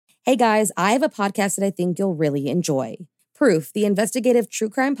Hey guys, I have a podcast that I think you'll really enjoy. Proof, the investigative true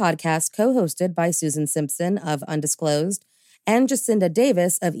crime podcast co-hosted by Susan Simpson of Undisclosed and Jacinda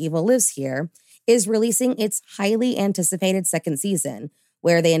Davis of Evil Lives Here, is releasing its highly anticipated second season,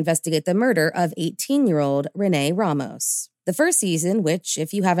 where they investigate the murder of 18-year-old Renee Ramos. The first season, which,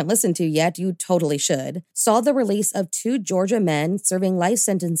 if you haven't listened to yet, you totally should, saw the release of 2 Georgia men serving life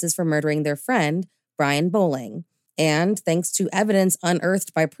sentences for murdering their friend, Brian Bowling. And thanks to evidence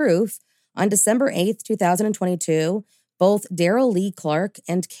unearthed by Proof, on December 8th, 2022, both Daryl Lee Clark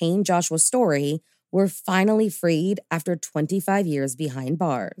and Kane Joshua Story were finally freed after 25 years behind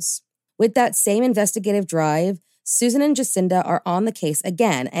bars. With that same investigative drive, Susan and Jacinda are on the case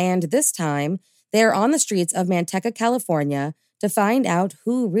again, and this time, they are on the streets of Manteca, California, to find out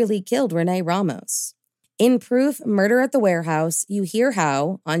who really killed Renee Ramos. In Proof, Murder at the Warehouse, you hear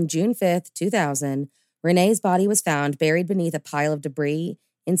how, on June 5th, 2000, Renee's body was found buried beneath a pile of debris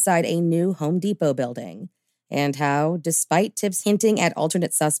inside a new Home Depot building, and how, despite tips hinting at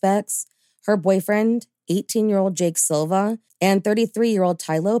alternate suspects, her boyfriend, 18-year-old Jake Silva, and 33-year-old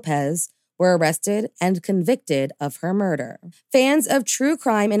Ty Lopez were arrested and convicted of her murder. Fans of true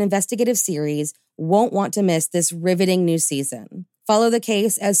crime and investigative series won't want to miss this riveting new season. Follow the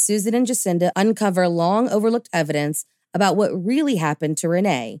case as Susan and Jacinda uncover long-overlooked evidence about what really happened to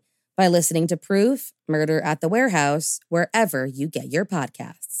Renee by listening to Proof, Murder at the Warehouse, wherever you get your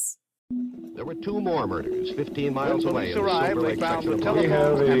podcasts. There were 2 more murders 15 miles away. When police arrived, they found the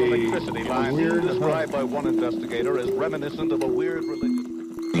telephones and electricity lines described by one investigator as reminiscent of a weird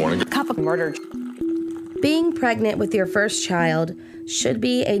religion. Morning. Couple murdered. Being pregnant with your first child should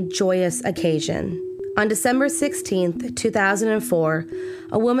be a joyous occasion. On December 16th, 2004,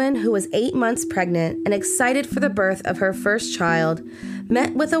 a woman who was 8 months pregnant and excited for the birth of her first child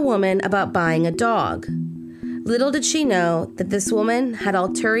met with a woman about buying a dog. Little did she know that this woman had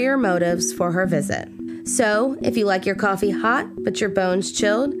ulterior motives for her visit. So, if you like your coffee hot but your bones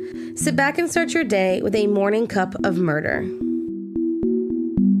chilled, sit back and start your day with a morning cup of murder.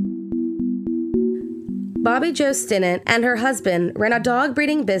 Bobbie Jo Stinnett and her husband ran a dog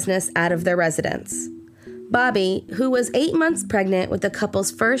breeding business out of their residence. Bobbie, who was 8 months pregnant with the couple's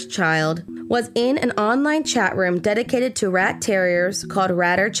first child, was in an online chat room dedicated to rat terriers called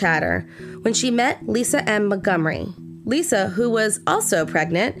Ratter Chatter when she met Lisa M. Montgomery. Lisa, who was also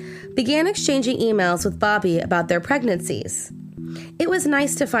pregnant, began exchanging emails with Bobbie about their pregnancies. It was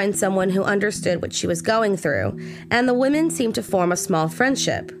nice to find someone who understood what she was going through, and the women seemed to form a small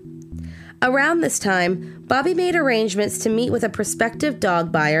friendship. Around this time, Bobbie made arrangements to meet with a prospective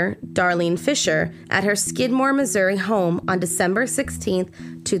dog buyer, Darlene Fisher, at her Skidmore, Missouri home on December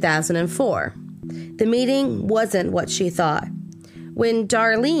 16, 2004. The meeting wasn't what she thought. When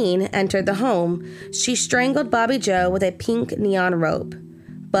Darlene entered the home, she strangled Bobbie Jo with a pink neon rope.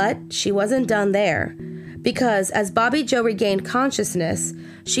 But she wasn't done there, because as Bobbie Jo regained consciousness,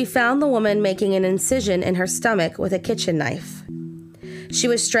 she found the woman making an incision in her stomach with a kitchen knife. She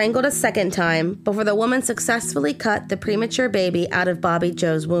was strangled a second time before the woman successfully cut the premature baby out of Bobbie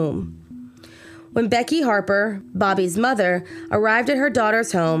Jo's womb. When Becky Harper, Bobbie's mother, arrived at her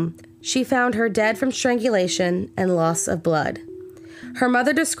daughter's home, she found her dead from strangulation and loss of blood. Her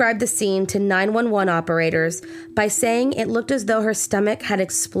mother described the scene to 911 operators by saying it looked as though her stomach had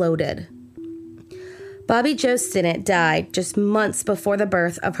exploded. Bobbie Jo Stinnett died just months before the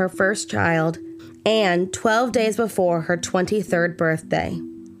birth of her first child and 12 days before her 23rd birthday.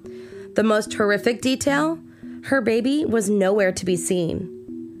 The most horrific detail? Her baby was nowhere to be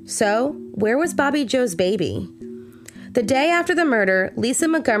seen. So, where was Bobbie Jo's baby? The day after the murder, Lisa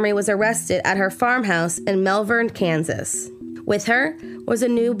Montgomery was arrested at her farmhouse in Melbourne, Kansas. With her was a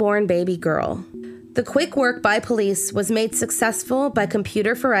newborn baby girl. The quick work by police was made successful by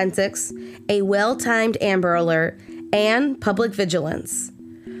computer forensics, a well-timed Amber Alert, and public vigilance.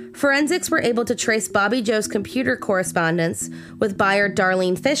 Forensics were able to trace Bobbie Jo's computer correspondence with buyer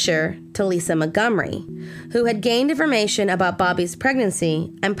Darlene Fisher to Lisa Montgomery, who had gained information about Bobbie's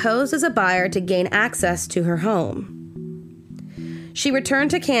pregnancy and posed as a buyer to gain access to her home. She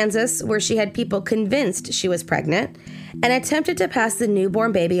returned to Kansas, where she had people convinced she was pregnant, and attempted to pass the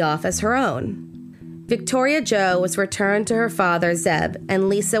newborn baby off as her own. Victoria Jo was returned to her father, Zeb, and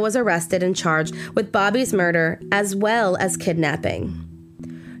Lisa was arrested and charged with Bobbie's murder as well as kidnapping.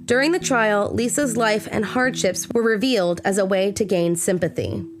 During the trial, Lisa's life and hardships were revealed as a way to gain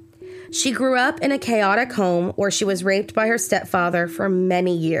sympathy. She grew up in a chaotic home where she was raped by her stepfather for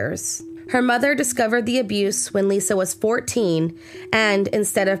many years. Her mother discovered the abuse when Lisa was 14, and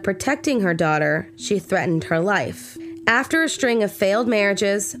instead of protecting her daughter, she threatened her life. After a string of failed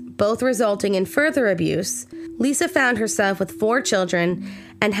marriages, both resulting in further abuse, Lisa found herself with 4 children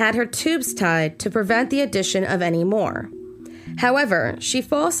and had her tubes tied to prevent the addition of any more. However, she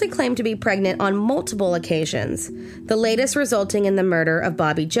falsely claimed to be pregnant on multiple occasions, the latest resulting in the murder of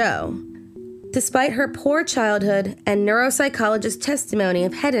Bobbie Jo. Despite her poor childhood and neuropsychologist testimony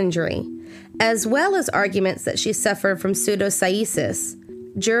of head injury, as well as arguments that she suffered from pseudocyesis,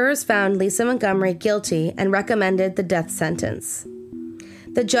 jurors found Lisa Montgomery guilty and recommended the death sentence.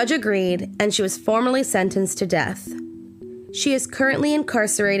 The judge agreed, and she was formally sentenced to death. She is currently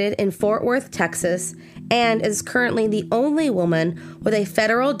incarcerated in Fort Worth, Texas, and is currently the only woman with a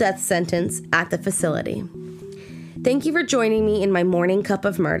federal death sentence at the facility. Thank you for joining me in my morning cup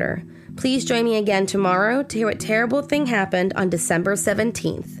of murder. Please join me again tomorrow to hear what terrible thing happened on December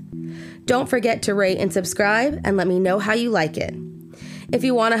 17th. Don't forget to rate and subscribe and let me know how you like it. If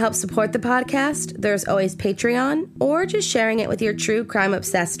you want to help support the podcast, there's always Patreon or just sharing it with your true crime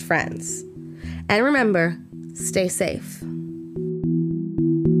obsessed friends. And remember, stay safe.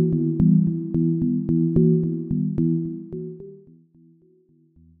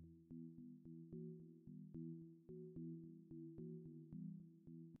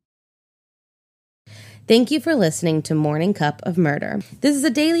 Thank you for listening to Morning Cup of Murder. This is a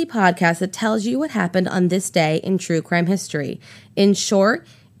daily podcast that tells you what happened on this day in true crime history. In short,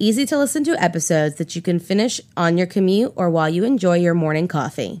 easy to listen to episodes that you can finish on your commute or while you enjoy your morning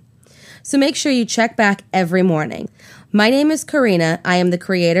coffee. So make sure you check back every morning. My name is Karina. I am the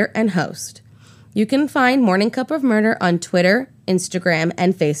creator and host. You can find Morning Cup of Murder on Twitter, Instagram,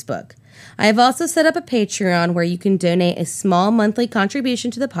 and Facebook. I have also set up a Patreon where you can donate a small monthly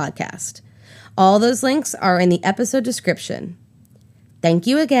contribution to the podcast. All those links are in the episode description. Thank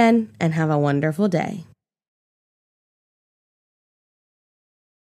you again, and have a wonderful day.